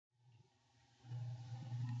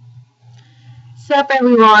What's up,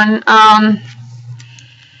 everyone? Alright,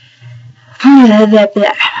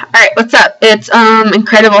 what's up? It's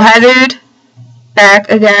INKredibleHazard back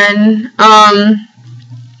again.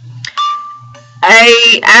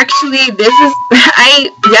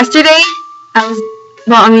 Yesterday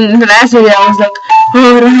the last video I was like,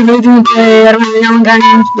 oh, I don't have anything to play, I don't have any online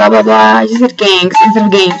games, blah blah blah. I just said gangs instead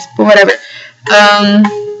of games, but whatever.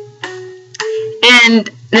 And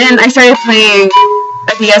then I started playing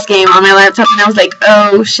a DS game on my laptop, and I was like,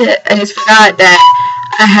 oh shit, I just forgot that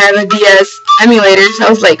I have a DS emulator. So I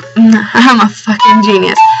was like, I'm a fucking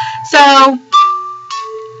genius. So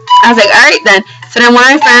I was like, alright then. So then one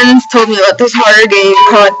of my friends told me about this horror game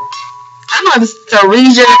called, I don't know if it's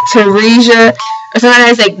Theresia, or something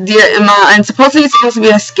that's like Dear Emma, and supposedly it's supposed to be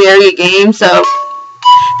a scary game. So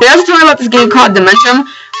they also told me about this game called Dimension,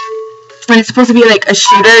 and it's supposed to be like a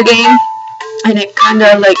shooter game. And it kind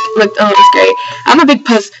of like looked a little scary. I'm a big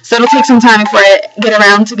puss, so it'll take some time before I get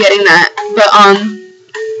around to getting that. But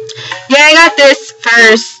yeah, I got this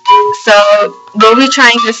first, so we'll be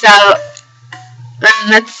trying this out,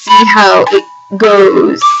 and let's see how it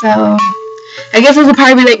goes. So I guess this will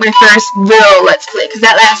probably be like my first real Let's Play, because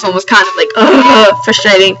that last one was kind of like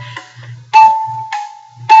frustrating.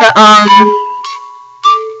 But I'll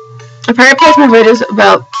probably post my videos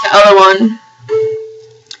about the other one.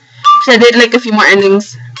 So I did like a few more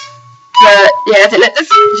endings, but yeah, let's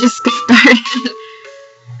just get started.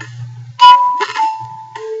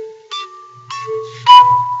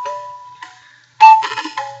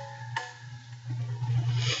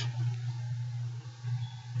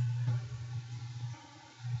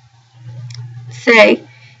 Say,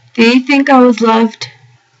 do you think I was loved?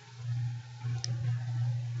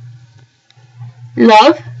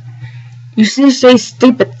 Love? You should say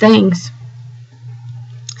stupid things.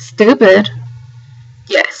 Stupid?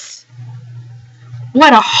 Yes.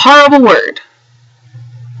 What a horrible word.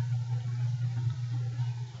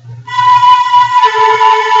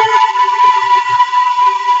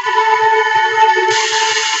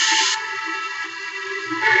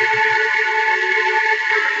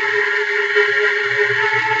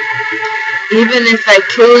 Even if I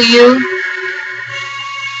kill you,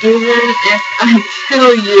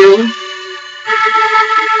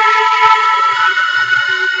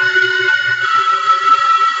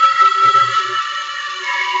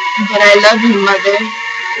 but I love you, Mother.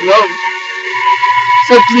 Whoa.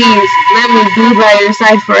 So please, let me be by your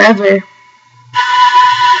side forever.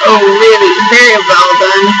 Oh, really? Very well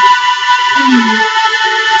done.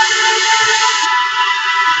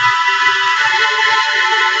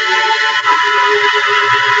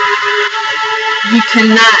 You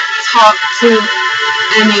cannot talk to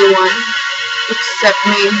anyone except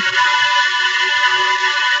me.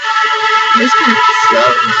 This kind of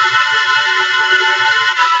slow.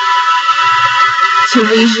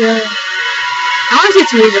 Theresia. I want to say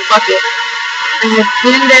Theresia, fuck it. I have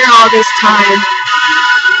been there all this time.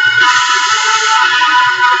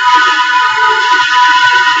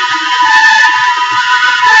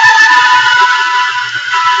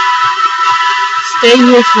 Stay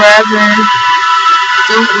here forever.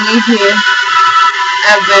 Don't leave here.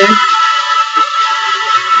 Ever.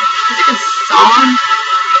 Is it a song?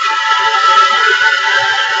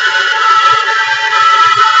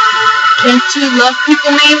 Can't you love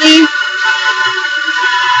people, maybe?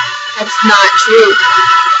 That's not true.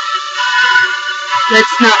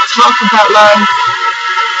 Let's not talk about love.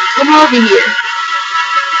 Come over here.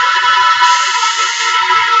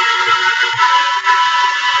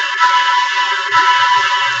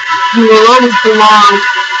 You will always belong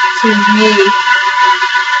to me.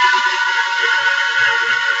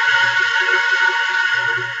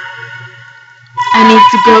 I need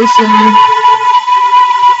to go somewhere.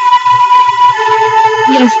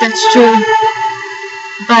 Yes, that's true.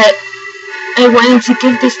 But I wanted to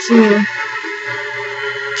give this to you.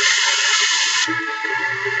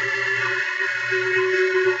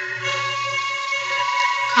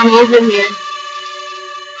 Come over here.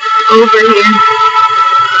 Over here.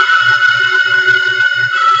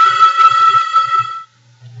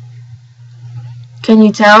 Can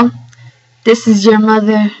you tell? This is your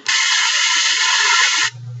mother.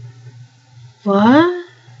 What?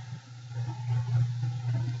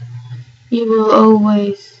 You will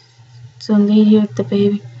always, so leave you with the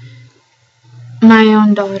baby. My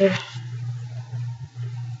own daughter.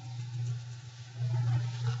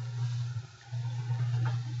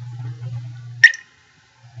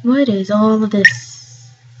 What is all of this?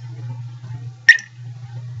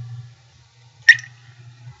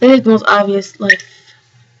 That is the most obvious life.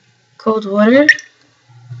 Cold water?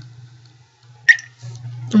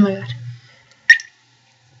 Oh my god.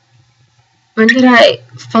 When did I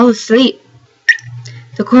fall asleep?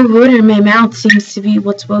 The cold water in my mouth seems to be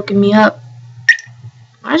what's woken me up.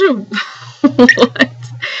 I don't... What?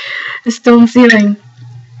 A stone ceiling.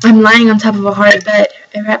 I'm lying on top of a hard bed.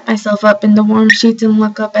 I wrap myself up in the warm sheets and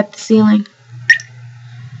look up at the ceiling.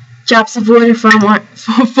 Drops of water form on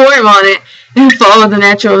it and follow the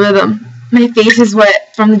natural rhythm. My face is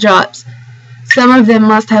wet from the drops. Some of them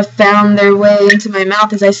must have found their way into my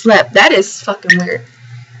mouth as I slept. That is fucking weird.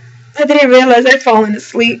 I didn't realize I'd fallen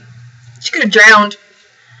asleep. She could have drowned.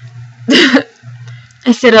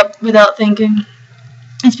 I sit up without thinking.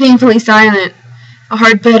 It's painfully silent. A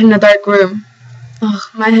hard bed in a dark room. Ugh,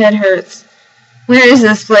 my head hurts. Where is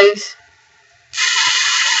this place?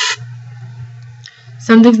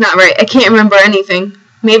 Something's not right. I can't remember anything.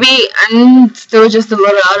 Maybe I'm still just a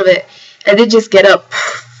little out of it. I did just get up.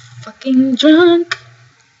 Fucking drunk.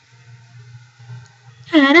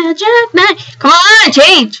 Had a drunk night. Come on,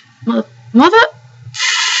 change. Mother.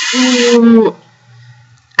 Ooh.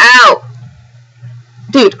 Ow.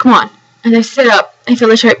 Dude, come on. As I sit up, I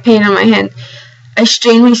feel a sharp pain on my hand. I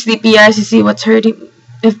strain my sleepy eyes to see what's hurting.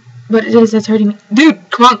 What it is that's hurting me. Dude,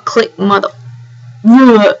 come on, click, mother.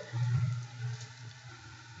 Ugh.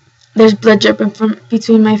 There's blood dripping from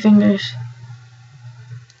between my fingers.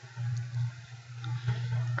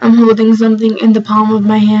 I'm holding something in the palm of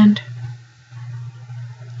my hand.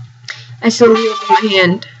 I slowly open my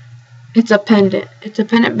hand. It's a pendant. It's a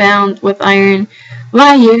pendant bound with iron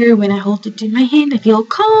wire. When I hold it in my hand, I feel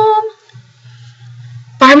calm.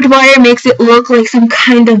 Barbed wire makes it look like some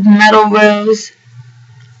kind of metal rose.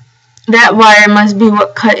 That wire must be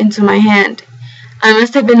what cut into my hand. I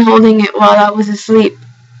must have been holding it while I was asleep.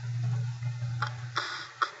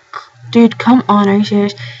 Dude, come on, are you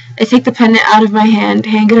serious? I take the pendant out of my hand,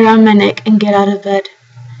 hang it around my neck, and get out of bed.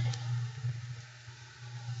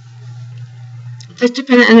 Touch the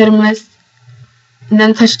pendant and let him list, and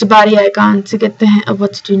then touch the body icon to get the hint of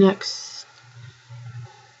what to do next.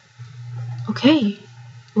 Okay.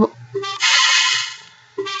 Well,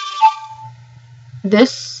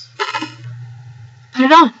 this. Put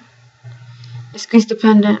it on. I squeeze the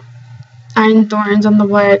pendant. Iron thorns on the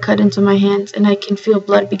wire cut into my hands, and I can feel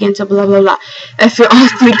blood begin to blah blah blah. I feel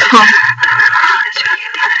awfully calm.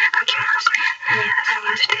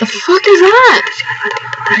 The fuck is that?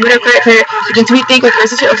 I'm gonna cry for you can tweet think with my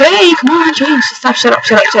sister. Okay, come on, change. Stop, shut up.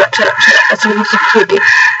 That's really super creepy.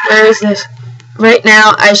 Where is this? Right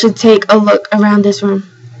now, I should take a look around this room.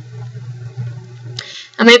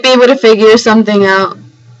 I might be able to figure something out.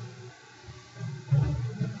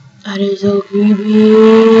 That is so creepy.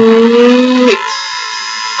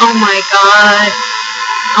 Oh my god.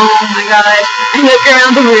 Oh my god. I look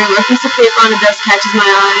around the room. A piece of paper on the desk catches my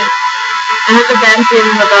eye. I have a bad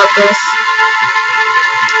feeling about this.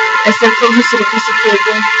 I step closer to the piece of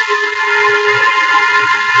paper.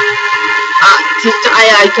 Touch the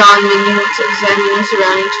eye icon menu to examine your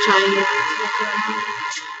surroundings, trying to look around.